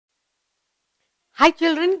Hi,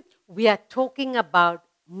 children. We are talking about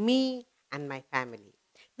me and my family.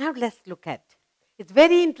 Now, let's look at. It's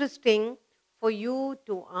very interesting for you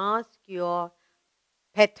to ask your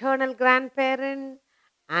paternal grandparent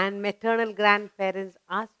and maternal grandparents,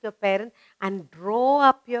 ask your parents and draw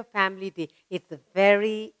up your family tree. It's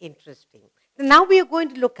very interesting. So now we are going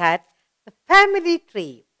to look at the family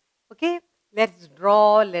tree. Okay, let's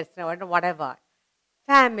draw, let's whatever.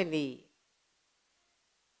 Family,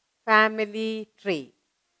 family tree.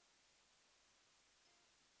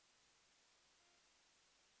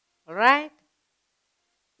 All right.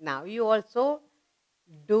 Now you also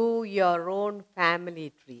do your own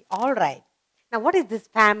family tree. All right. Now, what is this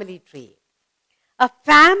family tree? A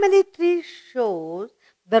family tree shows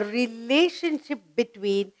the relationship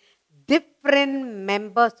between different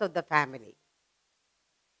members of the family.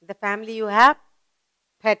 The family you have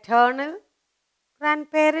paternal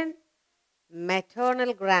grandparent,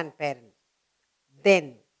 maternal grandparent.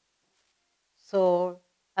 Then, so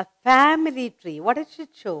a family tree, what does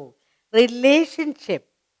it show? Relationship.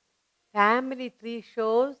 Family tree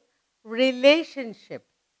shows relationship.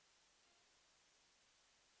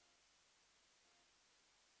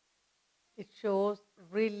 It shows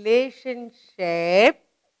relationship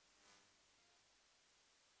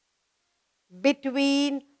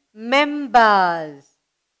between members.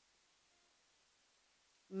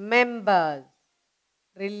 Members.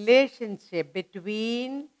 Relationship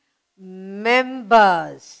between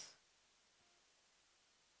members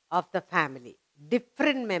of the family.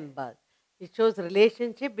 Different members. It shows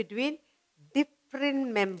relationship between different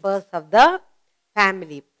members of the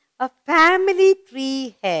family. A family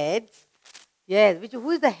tree heads. Yes, who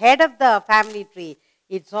is the head of the family tree?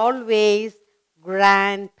 It's always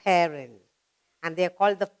grandparents. And they are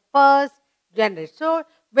called the first generation. So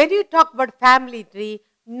when you talk about family tree,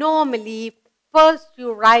 normally first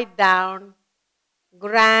you write down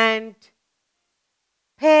grandparents.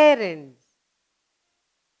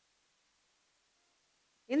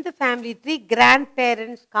 In the family tree,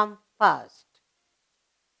 grandparents come first.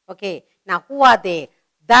 Okay, now who are they?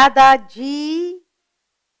 Dadaji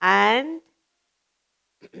and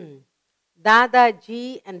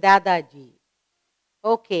Dadaji and Dadaji.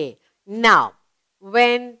 Okay, now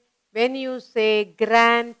when you say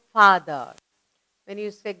grandfather,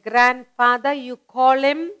 you call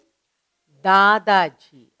him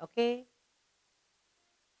Dadaji. Okay,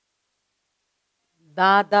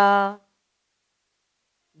 Dadaji.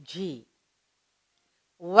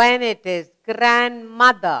 When it is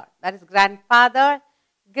grandmother, that is grandfather,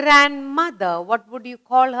 grandmother, what would you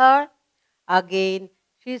call her? Again,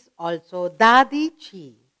 she's also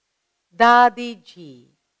Dadiji. Dadiji.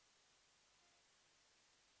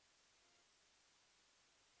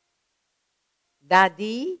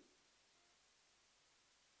 Dadiji.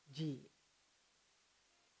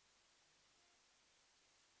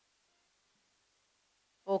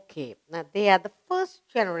 Okay, now they are the first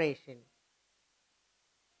generation.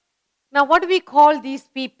 Now, what do we call these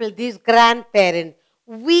people, these grandparents?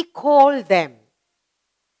 We call them.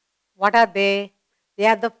 What are they? They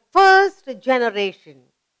are the first generation.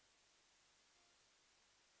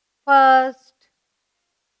 First.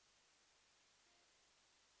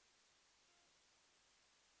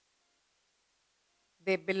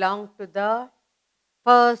 They belong to the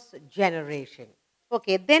first generation.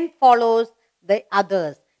 Okay, then follows the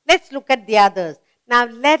others. Let's look at the others. Now,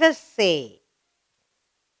 let us say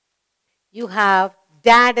you have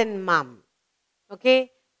dad and mom.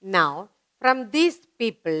 Okay, now from these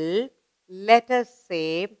people, let us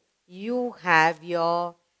say you have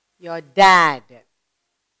your dad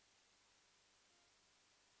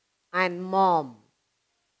and mom.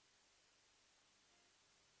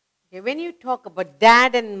 Okay, when you talk about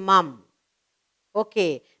dad and mom,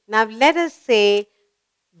 okay, now let us say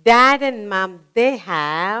dad and mom,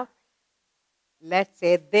 let's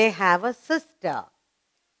say they have a sister.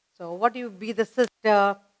 So what will be the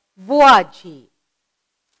sister? Buaji.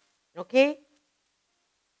 Okay?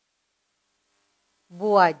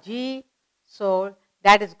 Buaji. So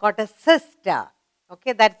that has got a sister.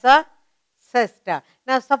 Okay, that's a sister.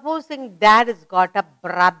 Now supposing dad has got a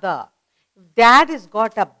brother. If dad has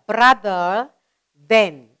got a brother,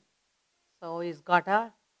 then, so he's got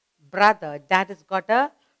a brother. Dad has got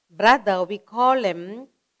a brother. We call him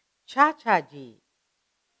Chachaji.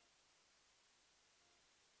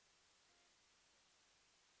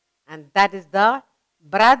 And that is the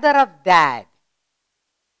brother of dad.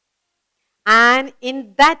 And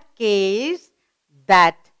in that case,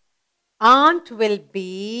 that aunt will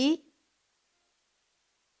be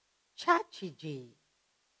Chachiji.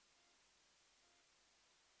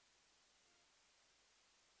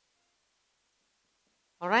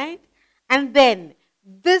 All right? And then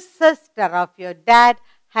this sister of your dad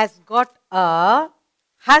has got a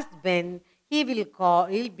husband. He'll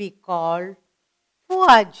be called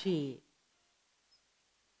Fuaji.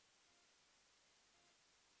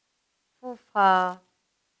 Fufaji.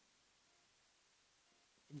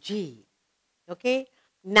 Okay?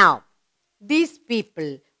 Now, these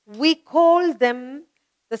people, we call them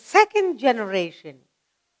the second generation.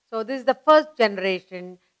 So this is the first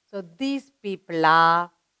generation. So these people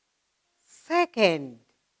are second.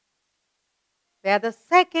 They are the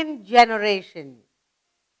second generation.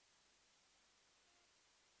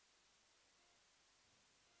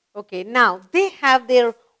 Okay, now they have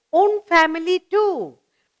their own family too.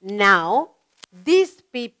 Now, these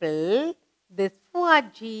people, this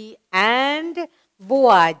Fuaji and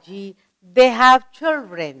Buaji, they have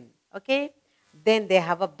children. Okay, then they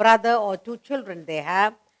have a brother or two children. They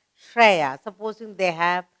have Shreya, supposing they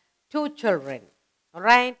have two children. All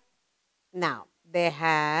right, now they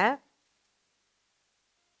have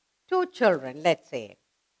two children, let's say.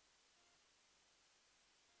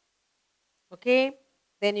 Okay,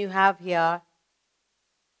 then you have here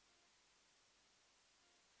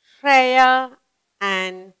Shreya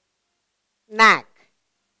and Nak.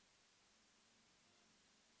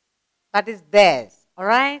 That is theirs, all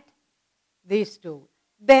right? These two.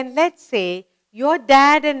 Then let's say your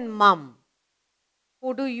dad and mom.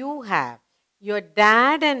 Who do you have? Your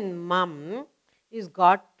dad and mom is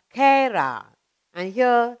got Kera. And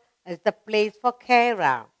here is the place for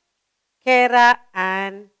Kera. Kera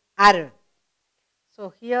and Arun.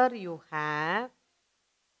 So here you have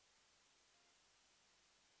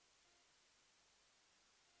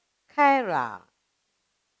Kera.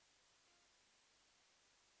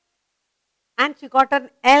 And she got an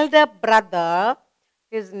elder brother.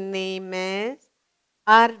 His name is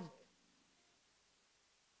Arjun.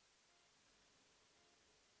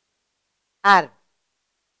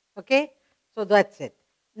 Okay, so that's it.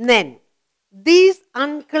 Then these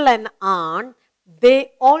uncle and aunt,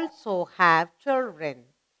 they also have children.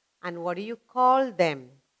 And what do you call them?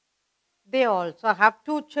 They also have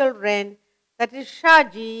two children. That is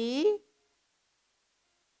Shaji,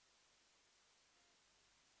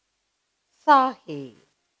 Sahi.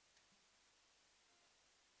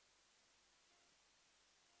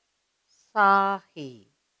 Sahi.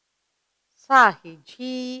 Sahi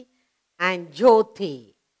Ji and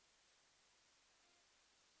Jyoti.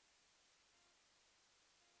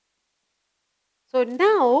 So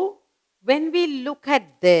now, when we look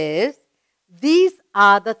at this, these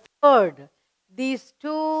are the third. These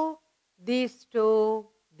two, these two,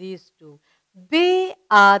 these two. They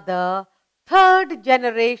are the third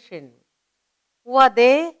generation. Who are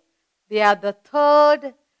they? They are the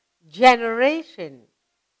third generation.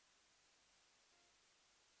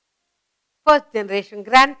 First generation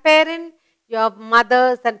grandparent, your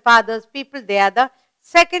mothers and fathers, people, they are the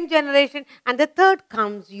second generation. And the third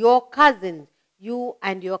comes your cousins, you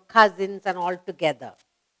and your cousins and all together.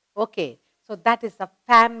 Okay, so that is a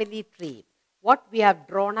family tree. What we have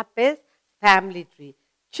drawn up is family tree.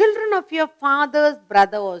 Children of your father's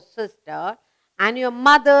brother or sister and your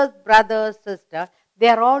mother's brother or sister, they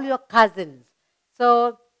are all your cousins.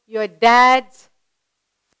 So your dad's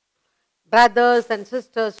brothers and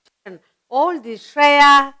sisters, all these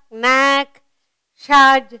Shreya, Nak,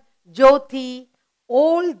 Shaj, Jyoti,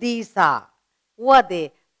 all these are. Who are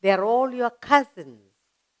they? They are all your cousins.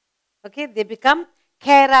 Okay, they become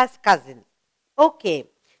Kera's cousins. Okay,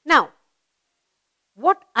 now,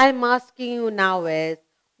 what I'm asking you now is,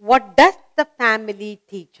 what does the family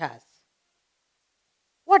teach us?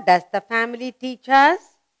 What does the family teach us?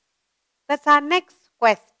 That's our next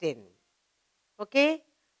question. Okay,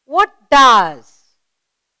 what does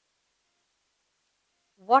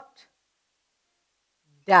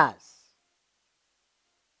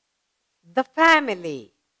the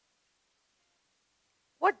family,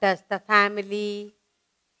 what does the family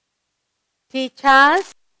teach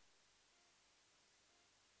us?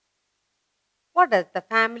 What does the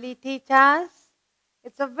family teach us?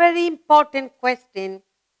 It's a very important question.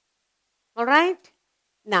 All right?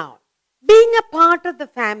 Now, being a part of the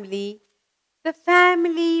family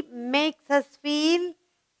makes us feel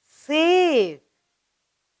safe.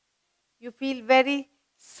 You feel very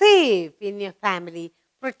safe in your family,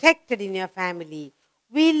 protected in your family.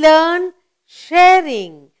 We learn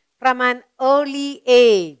sharing from an early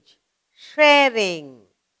age. Sharing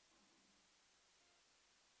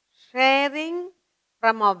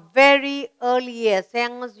from a very early age. As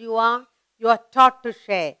young as you are taught to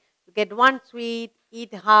share. You get one sweet,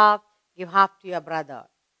 eat half, give half to your brother.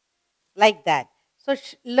 Like that. So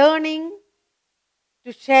learning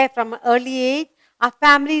to share from an early age. Our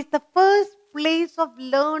family is the first place of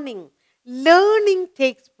learning. Learning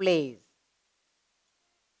takes place.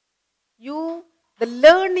 The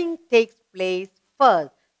learning takes place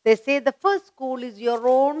first. They say the first school is your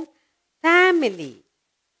own family.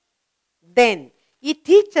 Then it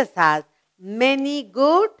teaches us many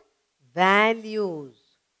good values.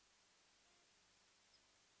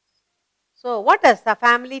 So what does the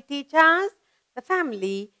family teach us? The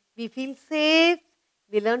family, we feel safe,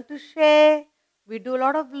 we learn to share, we do a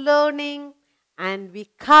lot of learning, and we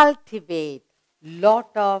cultivate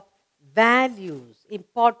lot of values,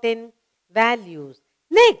 important values.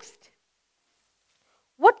 Next,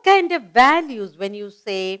 what kind of values, when you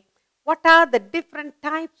say, what are the different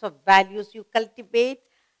types of values you cultivate?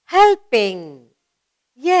 Helping.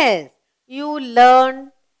 Yes, you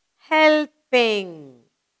learn helping.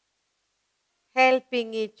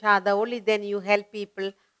 Helping each other. Only then you help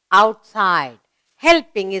people outside.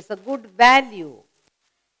 Helping is a good value.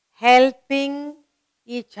 Helping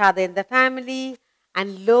each other in the family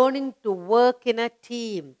and learning to work in a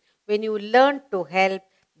team. When you learn to help,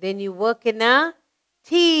 then you work in a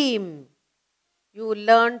team. You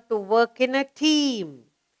learn to work in a team.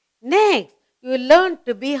 Next, you learn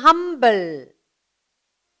to be humble.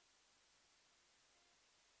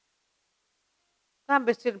 Can't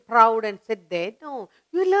be still proud and sit there. No,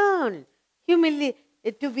 you learn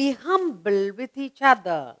to be humble with each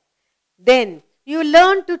other. Then you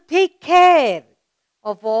learn to take care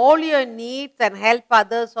of all your needs and help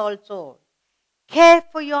others also. Care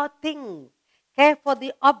for your things. Care for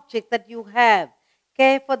the object that you have.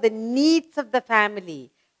 Care for the needs of the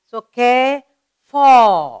family. So care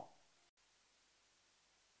for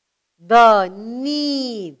the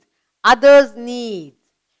needs, others' needs.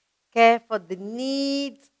 Care for the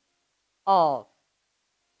needs of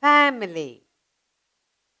family.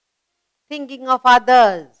 Thinking of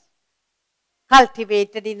others.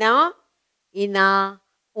 Cultivated in our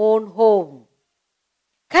own home.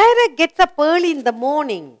 Kyra gets up early in the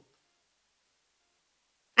morning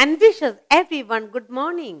and wishes everyone good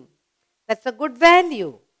morning. That's a good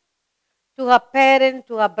value. To her parent,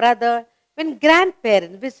 to her brother. When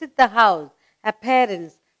grandparents visit the house, her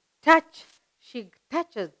parents she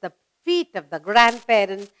touches the feet of the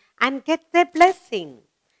grandparents and gets their blessing.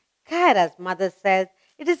 Kyra's mother says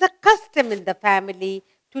it is a custom in the family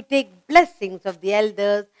to take blessings of the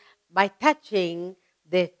elders by touching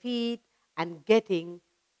their feet and getting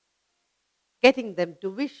them to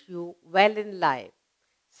wish you well in life.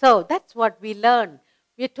 So that's what we learn.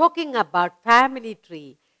 We're talking about family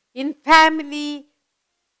tree. In family,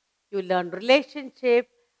 you learn relationship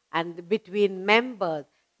and between members.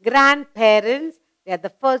 Grandparents, they are the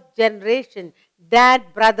first generation.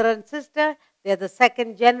 Dad, brother and sister, they are the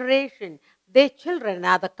second generation. Their children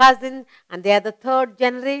are the cousins and they are the third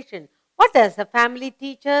generation. What does a family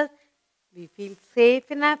teach us? We feel safe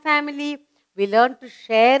in our family. We learn to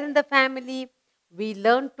share in the family. We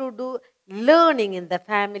learn to do learning in the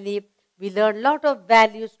family. We learn a lot of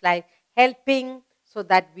values like helping so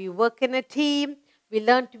that we work in a team. We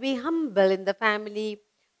learn to be humble in the family.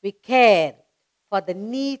 We care for the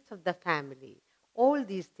needs of the family. All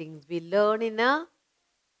these things we learn in a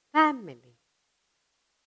family.